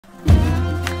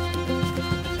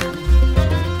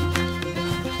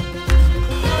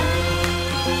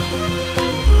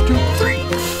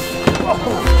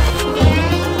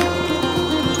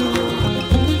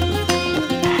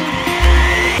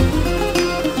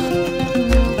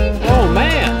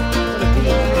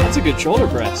Good shoulder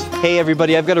press. Hey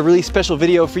everybody, I've got a really special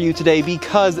video for you today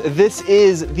because this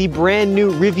is the brand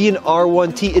new Rivian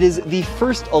R1T. It is the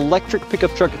first electric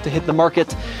pickup truck to hit the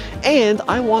market, and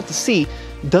I want to see,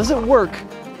 does it work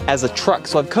as a truck?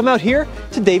 So I've come out here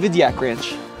to David's Yak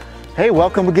Ranch. Hey,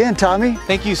 welcome again, Tommy.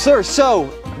 Thank you, sir. So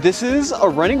this is a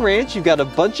running ranch. You've got a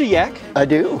bunch of yak. I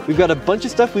do. We've got a bunch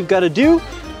of stuff we've got to do.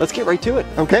 Let's get right to it.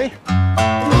 Okay.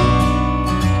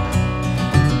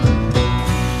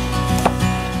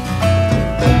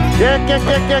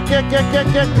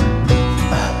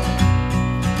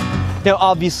 Now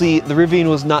obviously the Rivian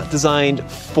was not designed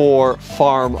for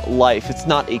farm life. It's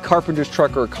not a carpenter's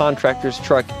truck or a contractor's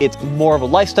truck. It's more of a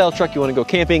lifestyle truck. You want to go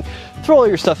camping, throw all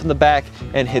your stuff in the back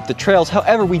and hit the trails.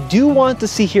 However, we do want to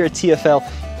see here at TFL,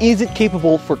 is it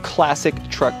capable for classic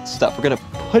truck stuff? We're going to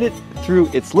put it through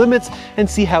its limits and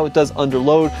see how it does under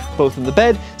load, both in the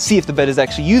bed, see if the bed is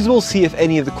actually usable, see if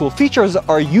any of the cool features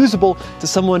are usable to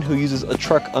someone who uses a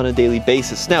truck on a daily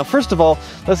basis. Now, first of all,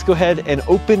 let's go ahead and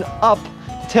open up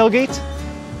the tailgate,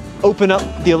 open up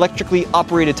the electrically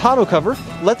operated tonneau cover.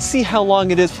 Let's see how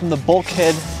long it is from the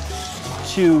bulkhead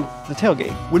to the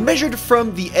tailgate. When measured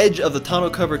from the edge of the tonneau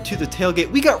cover to the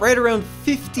tailgate, we got right around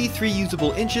 53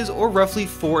 usable inches, or roughly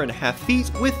 4.5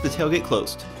 feet, with the tailgate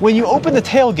closed. When you open the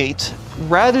tailgate,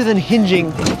 rather than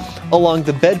hinging along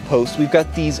the bed post, we've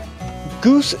got these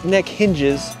gooseneck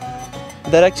hinges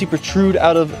that actually protrude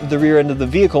out of the rear end of the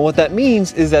vehicle. What that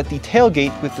means is that the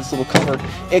tailgate with this little cover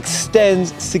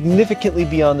extends significantly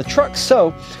beyond the truck.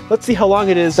 So let's see how long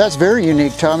it is. That's very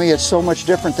unique, Tommy. It's so much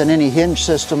different than any hinge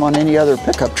system on any other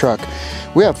pickup truck.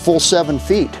 We have full 7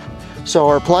 feet. So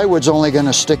our plywood's only going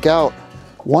to stick out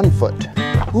 1 foot.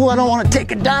 Ooh, I don't want to take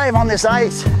a dive on this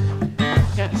ice.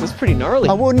 Yeah, this is pretty gnarly.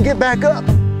 I wouldn't get back up.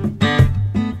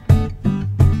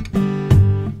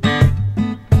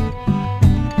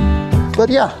 But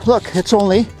yeah, look, it's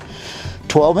only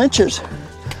 12 inches.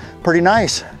 Pretty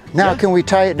nice. Now, Can we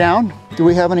tie it down? Do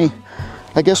we have any?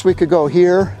 I guess we could go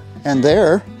here and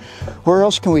there. Where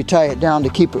else can we tie it down to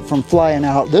keep it from flying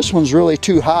out? This one's really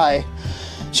too high,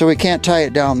 so we can't tie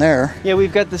it down there. Yeah,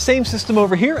 we've got the same system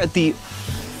over here at the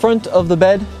front of the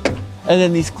bed, and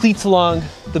then these cleats along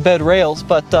the bed rails.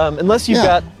 But unless you've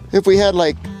got... If we had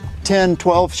like 10,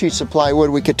 12 sheets of plywood,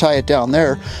 we could tie it down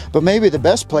there. But maybe the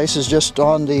best place is just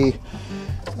on the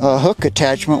hook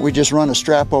attachment. We just run a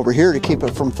strap over here to keep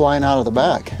it from flying out of the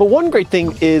back. But one great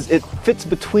thing is it fits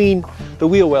between the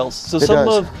wheel wells. So some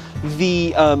of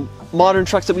the modern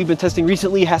trucks that we've been testing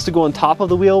recently has to go on top of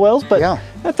the wheel wells, but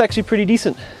that's actually pretty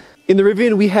decent. In the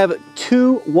Rivian, we have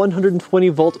 2 120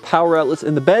 volt power outlets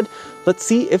in the bed. Let's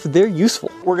see if they're useful.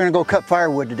 We're gonna go cut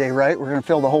firewood today, right? We're gonna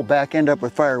fill the whole back end up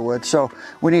with firewood. So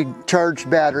we need charged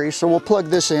batteries. So we'll plug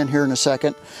this in here in a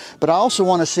second. But I also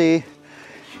wanna see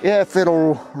if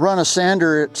it'll run a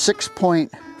sander at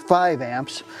 6.5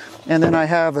 amps. And then I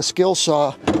have a skill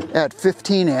saw at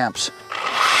 15 amps.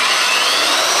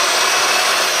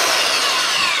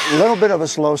 A little bit of a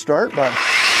slow start, but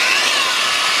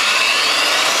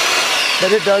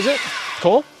it does it.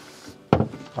 Cool.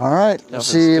 All right, let's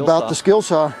see about the skill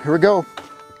saw. Here we go.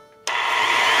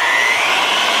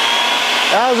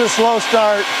 That was a slow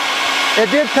start. It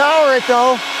did power it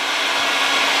though.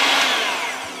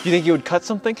 Do you think you would cut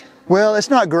something? Well, it's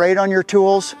not great on your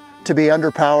tools to be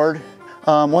underpowered.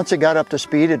 Once it got up to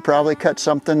speed, it'd probably cut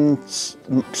something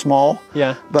small.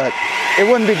 Yeah. But it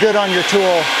wouldn't be good on your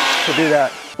tool to do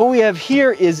that. What we have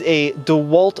here is a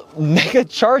DeWalt Mega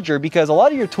Charger, because a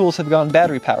lot of your tools have gone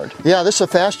battery powered. Yeah, this is a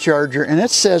fast charger, and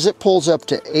it says it pulls up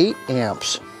to 8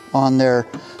 amps on there.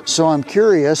 So I'm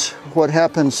curious what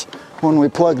happens when we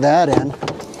plug that in.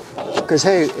 Because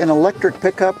hey, an electric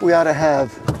pickup, we ought to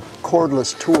have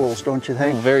cordless tools, don't you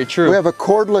think? Oh, very true. We have a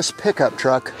cordless pickup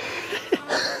truck.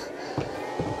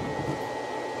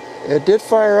 It did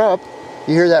fire up.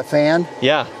 You hear that fan?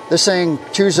 Yeah. This thing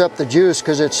chews up the juice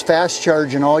because it's fast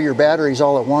charging all your batteries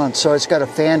all at once. So it's got a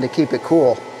fan to keep it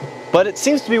cool. But it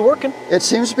seems to be working. It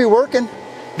seems to be working.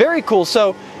 Very cool.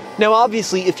 So now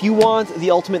obviously if you want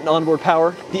the ultimate onboard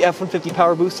power, the F-150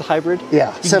 Power Boost, the hybrid.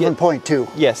 Yeah, 7.2.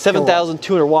 Yeah,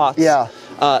 7,200 watts. Yeah.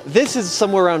 This is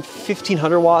somewhere around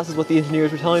 1,500 watts is what the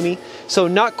engineers were telling me. So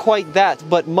not quite that,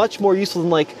 but much more useful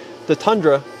than like the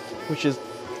Tundra, which is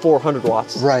 400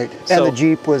 watts. Right, so, and the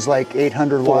Jeep was like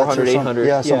 800 watts or something. 800,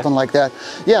 yeah, something like that.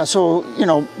 Yeah, so, you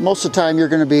know, most of the time you're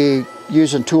going to be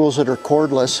using tools that are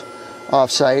cordless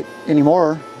off-site.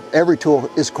 Anymore, every tool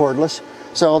is cordless.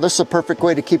 So this is a perfect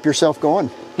way to keep yourself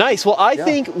going. Nice. Well, I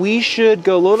think we should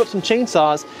go load up some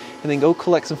chainsaws and then go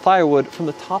collect some firewood from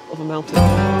the top of a mountain.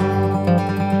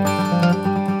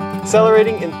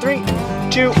 Accelerating in 3,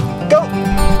 2, go!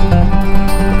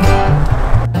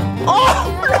 Oh!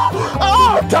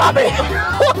 Oh, Tommy!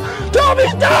 Tommy,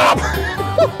 stop!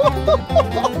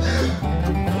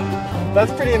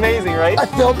 That's pretty amazing, right? I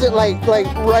felt it like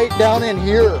right down in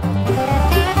here.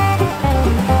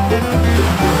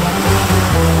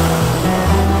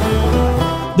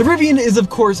 The Rivian is, of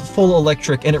course, full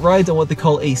electric, and it rides on what they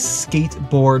call a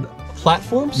skateboard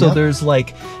platform. So there's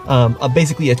like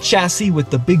basically a chassis with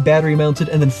the big battery mounted,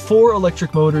 and then 4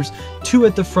 electric motors, 2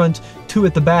 at the front, 2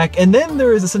 at the back, and then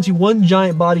there is essentially 1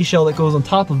 giant body shell that goes on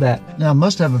top of that. Now, it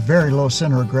must have a very low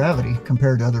center of gravity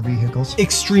compared to other vehicles.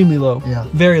 Extremely low. Yeah.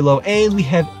 Very low. And we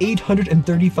have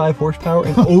 835 horsepower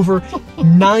and over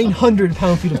 900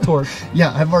 pound-feet of torque.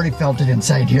 Yeah, I've already felt it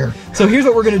inside here. So here's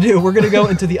what we're gonna do. We're gonna go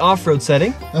into the off-road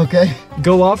setting. Okay.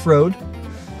 Go off-road.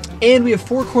 And we have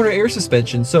 4-corner air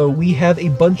suspension, so we have a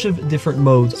bunch of different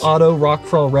modes: auto, rock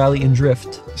crawl, rally, and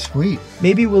drift. Sweet.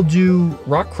 Maybe we'll do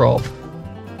rock crawl.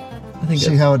 I think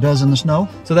See how it does in the snow?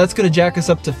 so that's going to jack us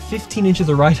up to 15 inches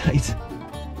of ride height.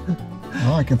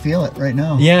 Oh, I can feel it right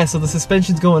now. Yeah, so the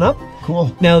suspension's going up.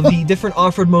 Cool. Now the different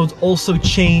off-road modes also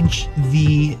change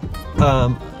the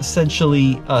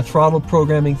essentially throttle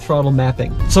programming, throttle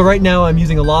mapping. So right now I'm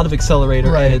using a lot of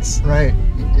accelerator, and it's Right.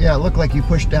 Yeah, it looked like you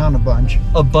pushed down a bunch.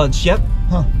 a bunch. Yep.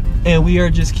 Huh. And we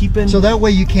are just keeping. So that way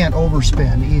you can't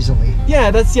overspin easily. Yeah,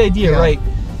 that's the idea, Yeah. right?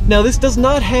 Now this does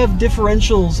not have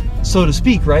differentials, so to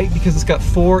speak, right? Because it's got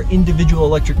 4 individual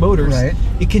electric motors. Right.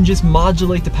 It can just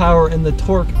modulate the power and the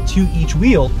torque to each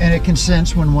wheel. And it can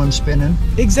sense when one's spinning.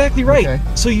 Exactly right. Okay.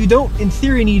 So you don't, in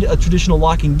theory, need a traditional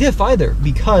locking diff either,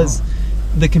 because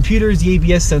the computers, the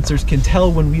ABS sensors can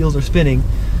tell when wheels are spinning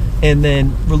and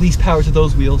then release power to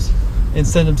those wheels and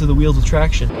send them to the wheels with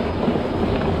traction.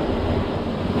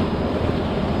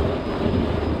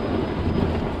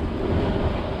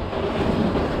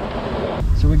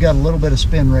 So we got a little bit of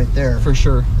spin right there. For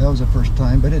sure. That was the first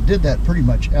time, but it did that pretty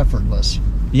much effortless.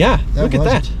 Yeah, look at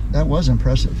that. That was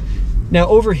impressive. Now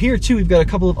over here too, we've got a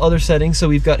couple of other settings. So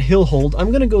we've got hill hold.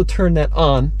 I'm gonna go turn that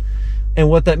on. And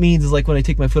what that means is, like, when I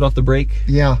take my foot off the brake,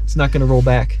 Yeah, it's not gonna roll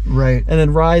back. right. And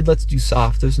then ride, let's do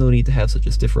soft. There's no need to have such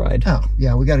a stiff ride. Oh,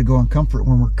 yeah, we got to go on comfort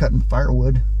when we're cutting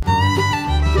firewood.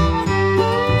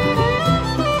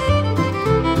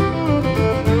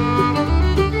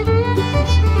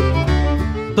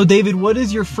 So David, what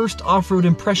is your first off-road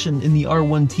impression in the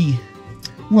R1T?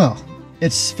 Well,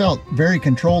 it's felt very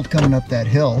controlled coming up that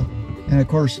hill. And of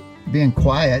course, being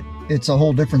quiet, it's a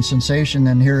whole different sensation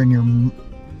than hearing your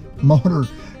motor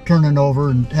turning over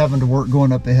and having to work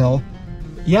going up a hill.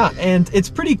 Yeah, and it's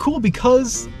pretty cool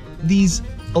because these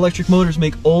electric motors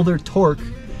make all their torque,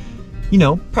 you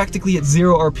know, practically at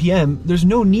 0 RPM. There's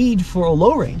no need for a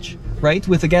low range, right?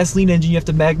 With a gasoline engine, you have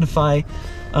to magnify,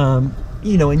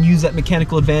 you know, and use that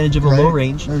mechanical advantage of a low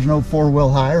range. There's no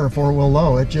 4-wheel high or 4-wheel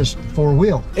low. It's just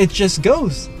 4-wheel. It just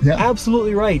goes. Yeah.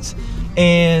 Absolutely right.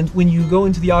 And when you go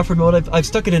into the off-road mode, I've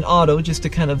stuck it in auto just to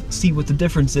kind of see what the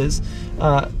difference is.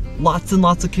 Lots and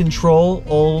lots of control.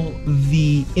 All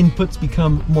the inputs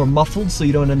become more muffled, so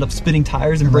you don't end up spinning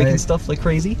tires and breaking stuff like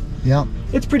crazy. Yeah.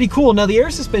 It's pretty cool. Now the air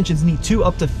suspensions need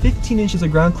up to 15 inches of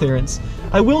ground clearance.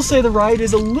 I will say the ride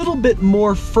is a little bit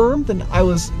more firm than I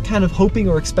was kind of hoping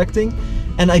or expecting,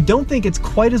 and I don't think it's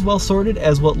quite as well sorted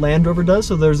as what Land Rover does,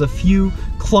 so there's a few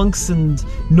clunks and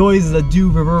noises that do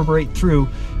reverberate through,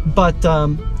 but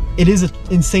it is an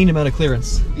insane amount of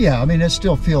clearance. Yeah, I mean, it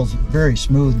still feels very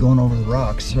smooth going over the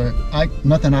rocks.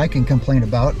 Nothing I can complain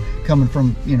about coming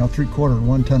from, you know, 3/4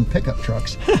 1-ton pickup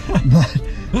trucks. But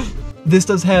this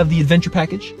does have the adventure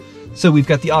package. So we've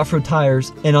got the off-road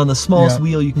tires, and on the smallest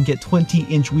wheel you can get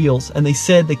 20-inch wheels, and they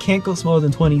said they can't go smaller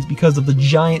than 20s because of the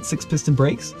giant 6-piston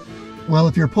brakes. well,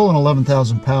 if you're pulling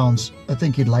 11,000 pounds, I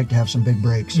think you'd like to have some big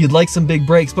brakes. You'd like some big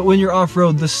brakes, but when you're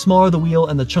off-road, the smaller the wheel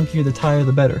and the chunkier the tire,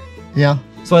 the better. Yeah.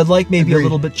 So I'd like maybe Agreed. a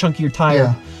little bit chunkier tire.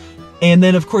 Yeah. And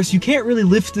then, of course, you can't really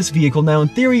lift this vehicle. Now, in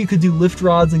theory, you could do lift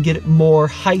rods and get it more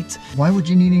height. Why would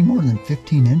you need any more than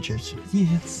 15 inches? Yeah,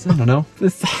 I don't know.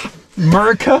 This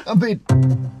America. I mean,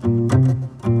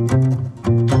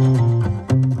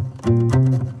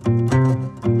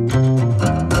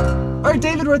 All right,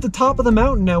 David, we're at the top of the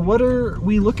mountain now. What are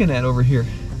we looking at over here?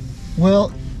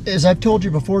 well, as I've told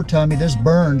you before, Tommy, this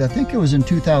burned. I think it was in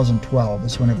 2012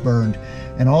 is when it burned.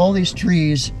 And all these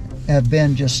trees have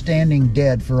been just standing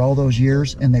dead for all those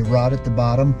years, and they rot at the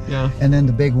bottom. Yeah. And then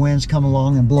the big winds come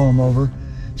along and blow them over.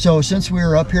 So since we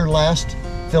were up here last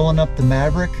filling up the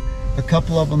Maverick, a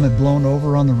couple of them had blown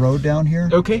over on the road down here.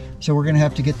 Okay. So we're gonna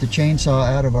have to get the chainsaw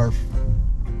out of our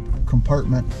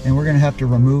compartment, and we're gonna have to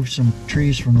remove some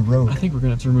trees from the road. I think we're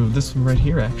gonna have to remove this one right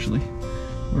here, actually.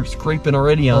 We're scraping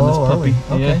already on this puppy.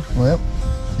 Okay. Yeah. Well,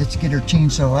 let's get our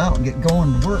chainsaw out and get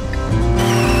going to work.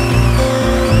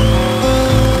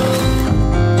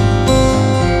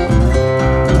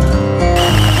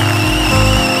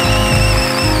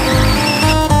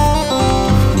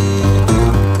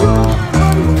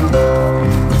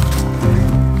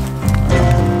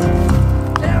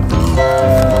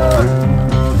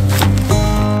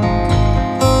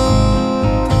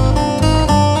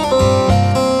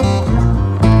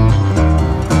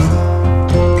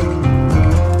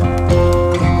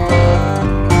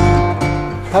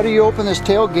 How do you open this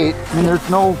tailgate? I mean, there's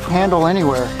no handle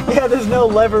anywhere. Yeah, there's no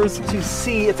levers to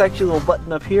see. It's actually a little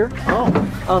button up here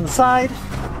on the side.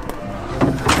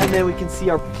 And then we can see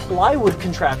our plywood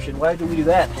contraption. Why do we do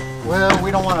that? Well,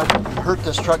 we don't want to hurt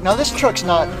this truck. Now, this truck's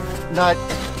not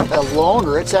a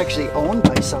loaner. It's actually owned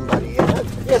by somebody, isn't it?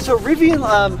 Yeah, so Rivian,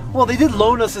 well, they did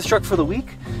loan us this truck for the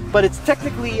week, but it's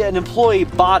technically an employee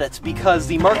bought it because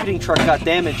the marketing truck got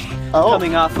damaged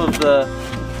coming off of the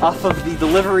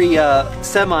delivery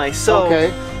semi. So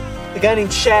the guy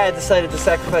named Chad decided to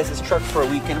sacrifice his truck for a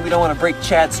week, and we don't want to break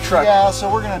Chad's truck. Yeah, so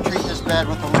we're going to treat this bed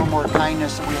with a little more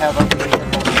kindness than we have up here.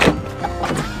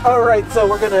 All right, so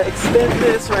we're going to extend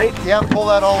this, right? Yeah, pull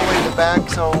that all the way to the back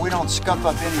so we don't scuff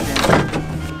up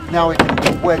anything. Now we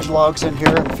can wedge logs in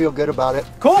here and feel good about it.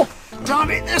 Cool.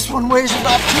 Tommy, this one weighs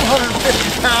about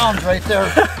 250 pounds right there.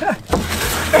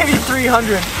 Maybe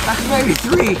 300. Maybe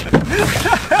 3.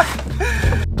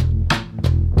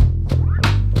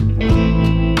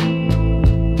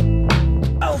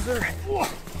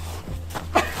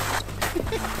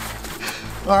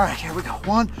 All right, here we go.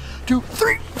 1, 2,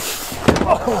 3.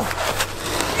 Oh.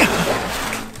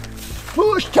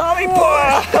 Push, Tommy,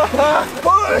 push!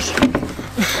 Push!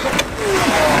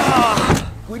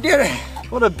 We did it.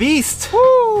 What a beast.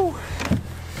 Woo!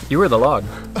 You were the log.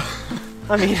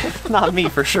 I mean, not me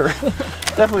for sure.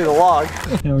 Definitely the log.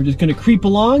 Now we're just gonna creep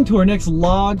along to our next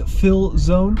log fill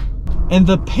zone. And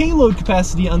the payload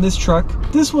capacity on this truck,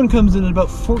 this one comes in at about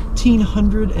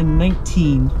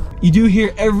 1,419. You do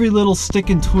hear every little stick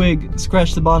and twig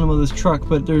scratch the bottom of this truck,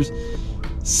 but there's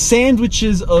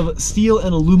sandwiches of steel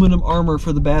and aluminum armor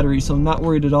for the battery, so I'm not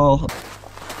worried at all.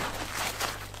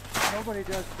 Nobody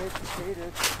does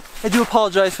sophisticated. I do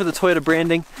apologize for the Toyota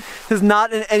branding. This is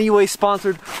not in any way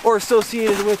sponsored or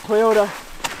associated with Toyota.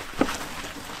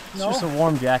 It's just a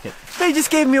warm jacket. They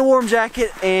just gave me a warm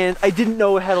jacket and I didn't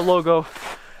know it had a logo,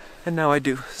 and now I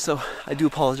do, so I do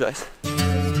apologize.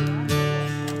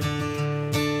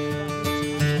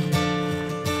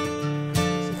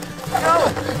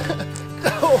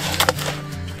 Oh,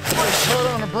 I caught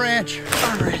on a branch.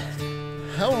 All right.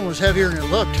 That one was heavier than it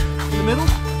looked. In the middle?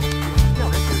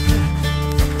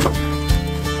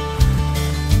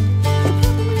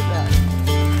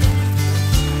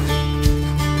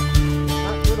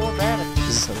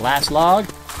 This is the last log.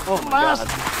 Oh my God.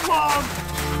 Log.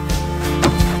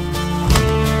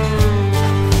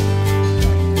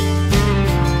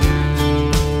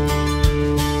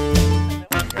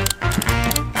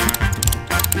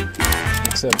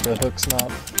 Except the hook's not.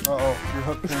 Uh-oh, your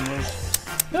hook thing is.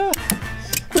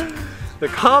 The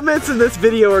comments in this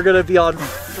video are gonna be on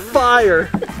fire.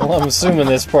 Well, I'm assuming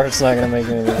this part's not gonna make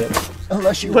it in.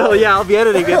 Unless you Well, yeah, I'll be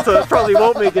editing it, so it probably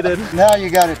won't make it in. Now you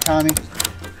got it, Tommy.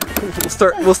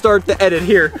 We'll start the edit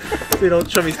here, so you don't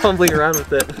show me fumbling around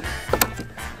with it.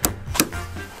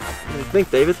 What do you think,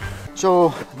 David?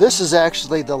 So this is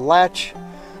actually the latch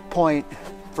point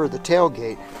for the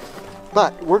tailgate,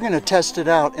 but we're going to test it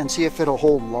out and see if it'll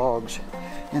hold logs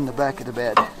in the back of the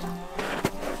bed.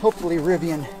 Hopefully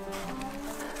Rivian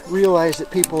realize that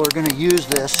people are going to use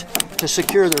this to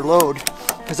secure their load,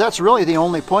 because that's really the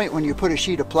only point when you put a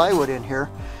sheet of plywood in here,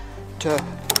 to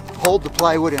hold the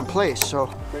plywood in place. So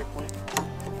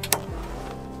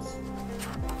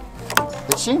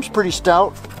it seems pretty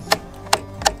stout.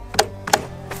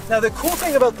 Now the cool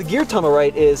thing about the gear tunnel,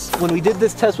 right, is when we did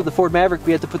this test with the Ford Maverick,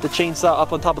 we had to put the chainsaw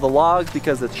up on top of the logs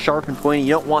because it's sharp and pointy.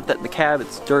 You don't want that in the cab,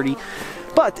 it's dirty.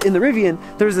 But in the Rivian,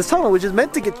 there's this tunnel which is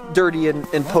meant to get dirty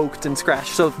and poked and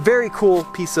scratched. So very cool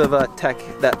piece of tech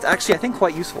that's actually, I think,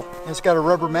 quite useful. It's got a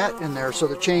rubber mat in there so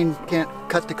the chain can't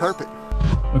cut the carpet.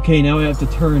 Okay, now I have to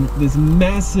turn this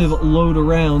massive load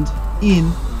around in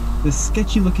this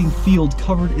sketchy looking field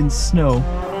covered in snow.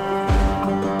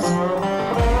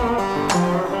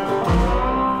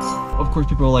 Of course,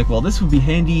 people are like, well, this would be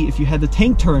handy if you had the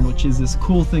tank turn, which is this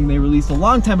cool thing they released a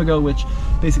long time ago, which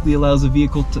basically allows a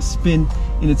vehicle to spin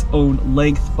in its own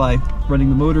length by running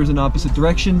the motors in opposite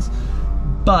directions.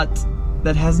 But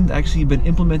that hasn't actually been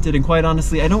implemented, and quite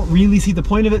honestly, I don't really see the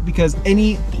point of it, because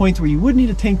any point where you would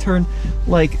need a tank turn,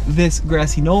 like this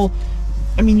grassy knoll,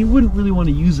 I mean, you wouldn't really want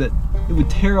to use it. It would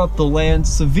tear up the land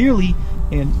severely,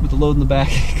 and with the load in the back,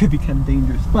 it could be kind of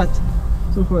dangerous. But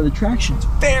so far, the traction's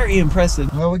very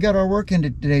impressive. Well, we got our work in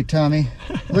today, Tommy.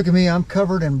 Look at me, I'm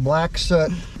covered in black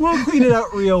soot. We'll clean it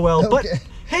out real well, Okay. but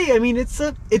hey, I mean, it's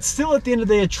still at the end of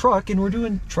the day a truck, and we're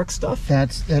doing truck stuff.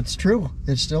 That's true.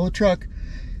 It's still a truck.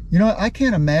 You know, I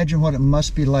can't imagine what it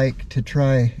must be like to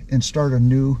try and start a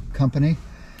new company,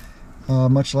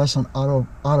 much less an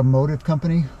automotive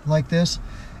company like this.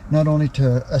 Not only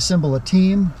to assemble a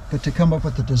team, but to come up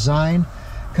with the design,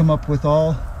 come up with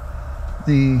all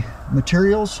the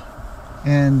materials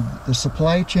and the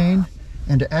supply chain,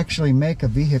 and to actually make a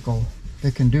vehicle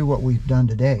that can do what we've done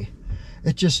today.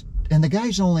 It just, and the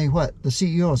guy's only, what, the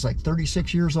CEO is like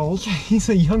 36 years old? Yeah, he's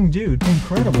a young dude.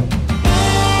 Incredible.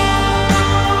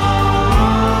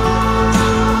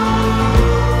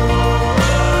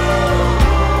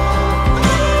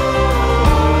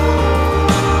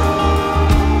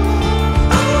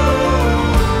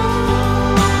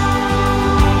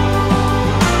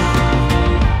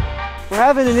 We're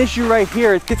having an issue right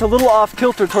here. It gets a little off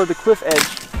kilter toward the cliff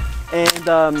edge,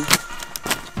 and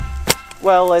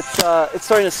well, it's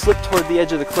starting to slip toward the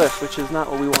edge of the cliff, which is not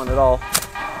what we want at all.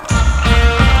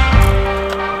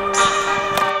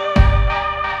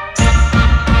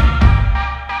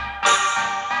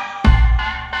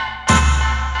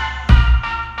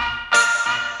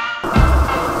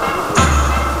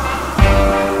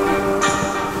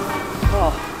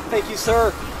 Oh, thank you,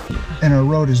 sir. And our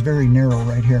road is very narrow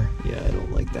right here. Yeah, I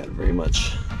don't like that very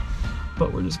much.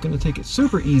 But we're just gonna take it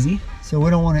super easy. So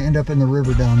we don't want to end up in the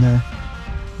river down there.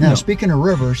 Now, No. speaking of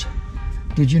rivers,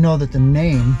 did you know that the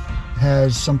name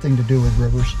has something to do with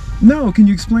rivers? No, can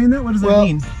you explain that? What does that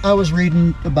mean? I was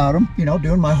reading about them, you know,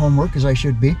 doing my homework as I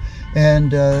should be. And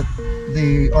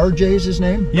the RJ is his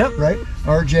name? Yep. Right?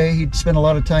 RJ, he'd spent a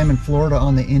lot of time in Florida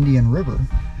on the Indian River.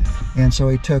 And so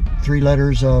he took 3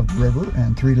 letters of river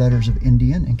and 3 letters of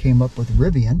Indian and came up with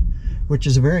Rivian, which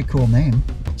is a very cool name.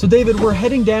 So David, we're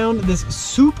heading down this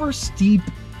super steep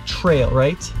trail,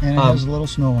 right? And it has a little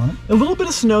snow on it. A little bit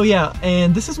of snow, yeah.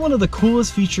 And this is one of the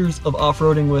coolest features of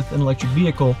off-roading with an electric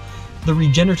vehicle, the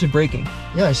regenerative braking.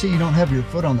 Yeah, I see you don't have your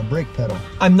foot on the brake pedal.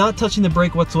 I'm not touching the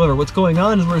brake whatsoever. What's going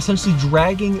on is we're essentially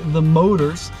dragging the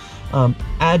motors,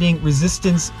 adding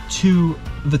resistance to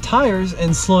the tires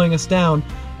and slowing us down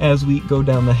as we go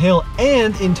down the hill,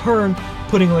 and in turn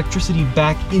putting electricity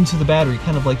back into the battery,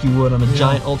 kind of like you would on a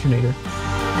giant alternator.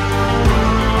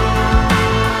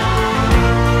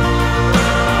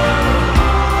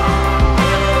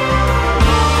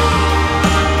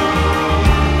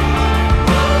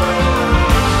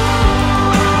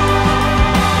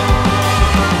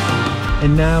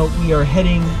 And now we are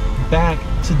heading back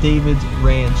to David's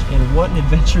ranch, and what an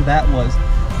adventure that was.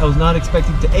 I was not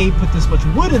expecting to A, put this much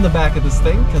wood in the back of this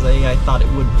thing, because I thought it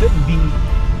would fit, and B,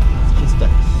 it's just a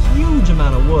huge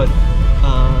amount of wood.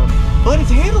 But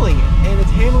it's handling it, and it's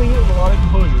handling it with a lot of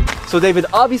composure. So David,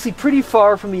 obviously pretty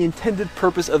far from the intended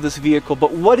purpose of this vehicle,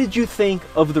 but what did you think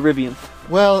of the Rivian?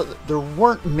 Well, there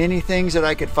weren't many things that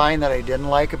I could find that I didn't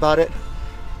like about it,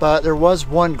 but there was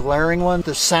one glaring one,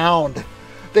 the sound.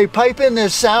 They pipe in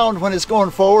this sound when it's going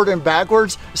forward and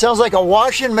backwards. It sounds like a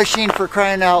washing machine, for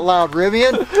crying out loud,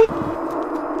 Rivian.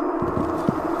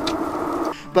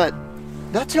 But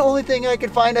that's the only thing I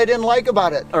could find I didn't like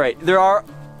about it. All right, there are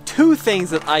 2 things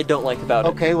that I don't like about it.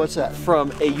 Okay, what's that?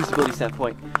 From a usability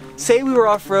standpoint. Say we were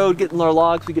off-road getting our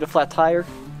logs, we get a flat tire.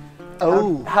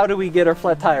 Oh. How do we get our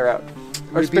flat tire out?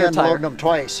 Our We'd be spare tire. unloading them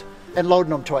twice and loading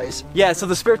them twice. Yeah, so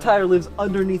the spare tire lives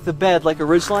underneath the bed like a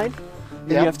ridgeline.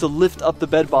 And you have to lift up the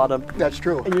bed bottom. That's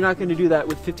true. And you're not going to do that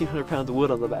with 1,500 pounds of wood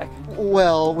on the back.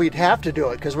 Well, we'd have to do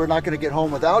it because we're not going to get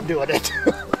home without doing it.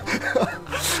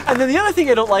 And then the other thing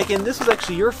I don't like, and this was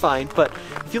actually your find, but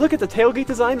if you look at the tailgate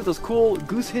design with those cool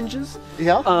goose hinges,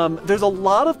 there's a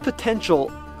lot of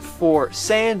potential for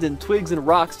sand and twigs and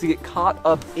rocks to get caught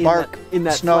up in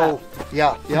that snow. flap.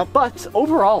 Yeah, yep. But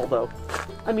overall, though,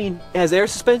 I mean, it has air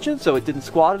suspension, so it didn't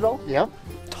squat at all. Yep.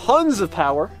 Tons of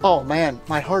power. Oh man,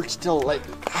 my heart's still like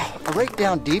right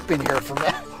down deep in here from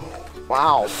that.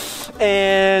 Wow.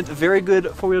 And very good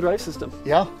 4-wheel drive system.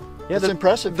 Yeah, that's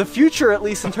impressive. The future, at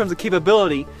least in terms of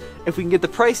capability, if we can get the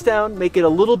price down, make it a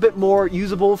little bit more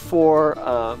usable for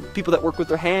people that work with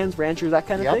their hands, ranchers, that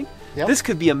kind of thing, Yep. This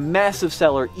could be a massive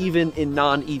seller even in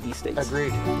non-EV states.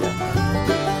 Agreed.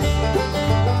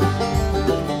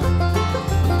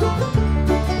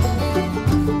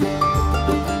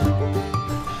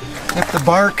 If the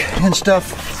bark and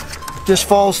stuff just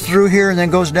falls through here and then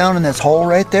goes down in this hole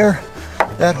right there,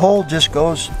 that hole just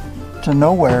goes to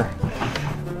nowhere.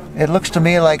 It looks to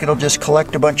me like it'll just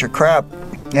collect a bunch of crap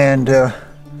and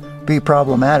be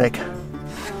problematic.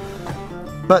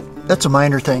 But that's a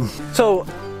minor thing. So,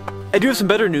 I do have some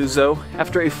better news though.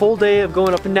 After a full day of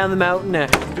going up and down the mountain, I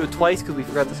had to do it twice because we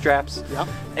forgot the straps,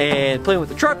 and playing with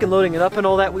the truck and loading it up and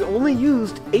all that, we only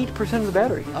used 8% of the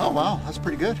battery. Oh wow, that's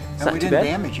pretty good. And not we too didn't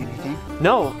bad. damage anything.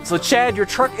 No, so Chad, your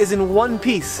truck is in one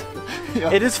piece.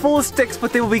 It is full of sticks,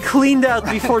 but they will be cleaned out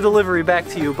before delivery back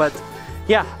to you. But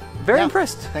yeah, very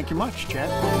impressed. Thank you much, Chad.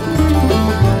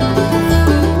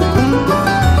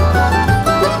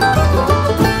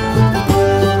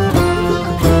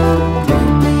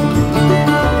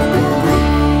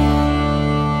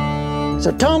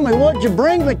 So tell me, what'd you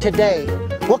bring me today?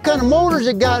 What kind of motors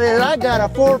it got in it? I got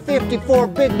a 454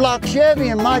 big block Chevy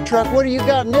in my truck. What do you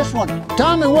got in this one?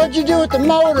 Tommy, what'd you do with the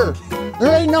motor?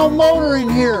 There ain't no motor in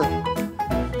here.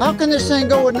 How can this thing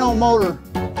go with no motor?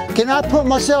 Can I put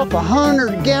myself a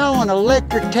 100-gallon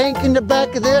electric tank in the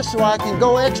back of this so I can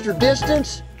go extra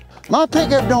distance? My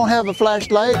pickup don't have a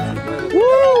flashlight.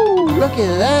 Woo! Look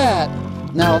at that.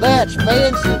 Now that's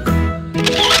fancy.